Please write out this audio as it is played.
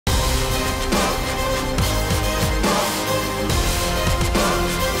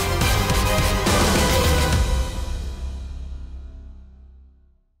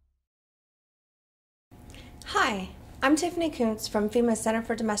Hi, I'm Tiffany Kuntz from FEMA's Center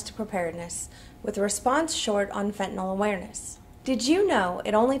for Domestic Preparedness with a response short on fentanyl awareness. Did you know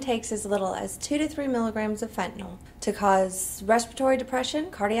it only takes as little as 2 to 3 milligrams of fentanyl to cause respiratory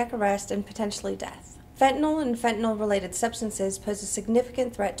depression, cardiac arrest, and potentially death? Fentanyl and fentanyl-related substances pose a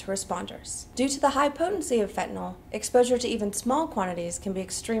significant threat to responders. Due to the high potency of fentanyl, exposure to even small quantities can be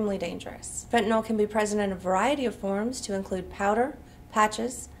extremely dangerous. Fentanyl can be present in a variety of forms to include powder,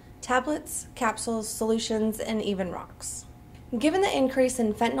 patches, tablets, capsules, solutions, and even rocks. Given the increase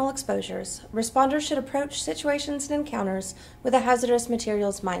in fentanyl exposures, responders should approach situations and encounters with a hazardous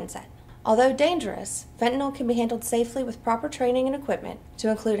materials mindset. Although dangerous, fentanyl can be handled safely with proper training and equipment to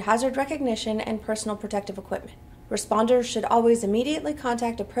include hazard recognition and personal protective equipment. Responders should always immediately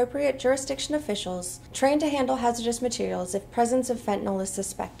contact appropriate jurisdiction officials trained to handle hazardous materials if presence of fentanyl is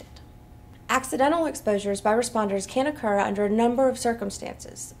suspected. Accidental exposures by responders can occur under a number of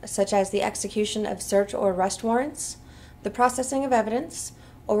circumstances, such as the execution of search or arrest warrants, the processing of evidence,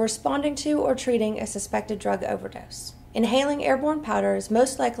 or responding to or treating a suspected drug overdose. Inhaling airborne powder is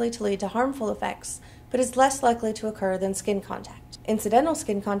most likely to lead to harmful effects, but is less likely to occur than skin contact. Incidental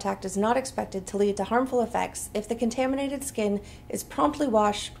skin contact is not expected to lead to harmful effects if the contaminated skin is promptly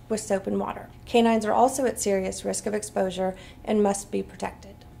washed with soap and water. Canines are also at serious risk of exposure and must be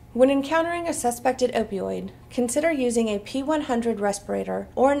protected. When encountering a suspected opioid, consider using a P100 respirator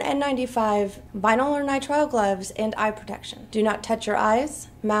or an N95, vinyl or nitrile gloves, and eye protection. Do not touch your eyes,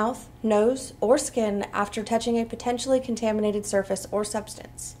 mouth, nose, or skin after touching a potentially contaminated surface or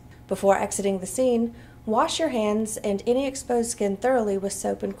substance. Before exiting the scene, wash your hands and any exposed skin thoroughly with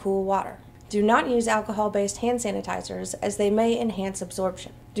soap and cool water. Do not use alcohol-based hand sanitizers as they may enhance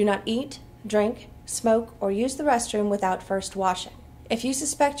absorption. Do not eat, drink, smoke, or use the restroom without first washing. If you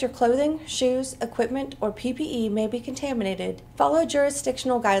suspect your clothing, shoes, equipment, or PPE may be contaminated, follow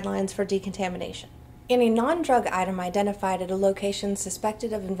jurisdictional guidelines for decontamination. Any non-drug item identified at a location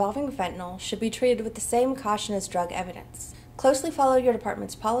suspected of involving fentanyl should be treated with the same caution as drug evidence. Closely follow your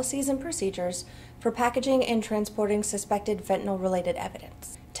department's policies and procedures for packaging and transporting suspected fentanyl-related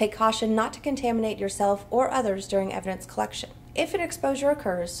evidence. Take caution not to contaminate yourself or others during evidence collection. If an exposure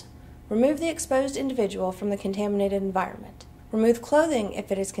occurs, remove the exposed individual from the contaminated environment. Remove clothing if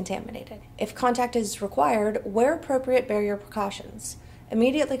it is contaminated. If contact is required, wear appropriate barrier precautions.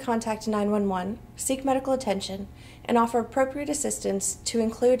 Immediately contact 911, seek medical attention, and offer appropriate assistance to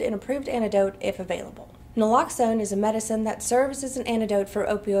include an approved antidote if available. Naloxone is a medicine that serves as an antidote for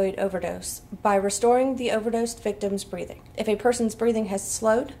opioid overdose by restoring the overdosed victim's breathing. If a person's breathing has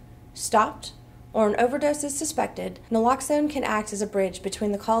slowed, stopped, or an overdose is suspected, naloxone can act as a bridge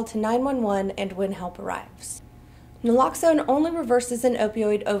between the call to 911 and when help arrives. Naloxone only reverses an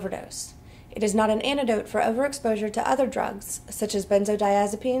opioid overdose. It is not an antidote for overexposure to other drugs, such as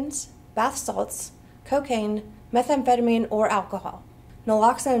benzodiazepines, bath salts, cocaine, methamphetamine, or alcohol.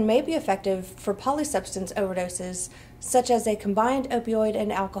 Naloxone may be effective for polysubstance overdoses, such as a combined opioid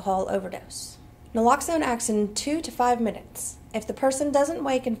and alcohol overdose. Naloxone acts in 2 to 5 minutes. If the person doesn't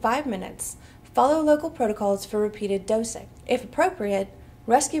wake in 5 minutes, follow local protocols for repeated dosing. If appropriate,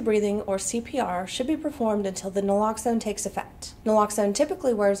 rescue breathing, or CPR, should be performed until the naloxone takes effect. Naloxone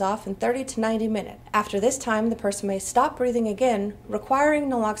typically wears off in 30 to 90 minutes. After this time, the person may stop breathing again, requiring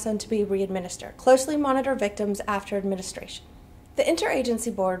naloxone to be readministered. Closely monitor victims after administration. The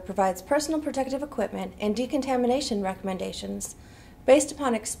Interagency Board provides personal protective equipment and decontamination recommendations based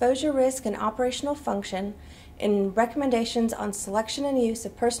upon exposure risk and operational function, in recommendations on selection and use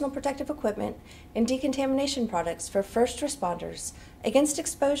of personal protective equipment and decontamination products for first responders against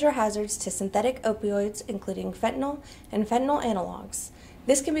exposure hazards to synthetic opioids, including fentanyl and fentanyl analogs.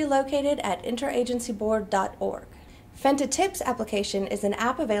 This can be located at interagencyboard.org. FentaTips application is an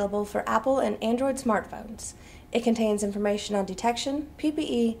app available for Apple and Android smartphones. It contains information on detection,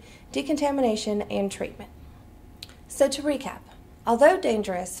 PPE, decontamination, and treatment. So to recap, although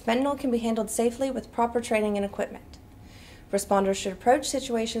dangerous, fentanyl can be handled safely with proper training and equipment. Responders should approach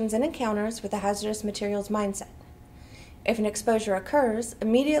situations and encounters with a hazardous materials mindset. If an exposure occurs,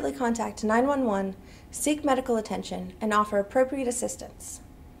 immediately contact 911, seek medical attention, and offer appropriate assistance.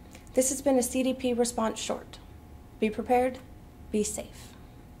 This has been a CDP Response Short. Be prepared, be safe.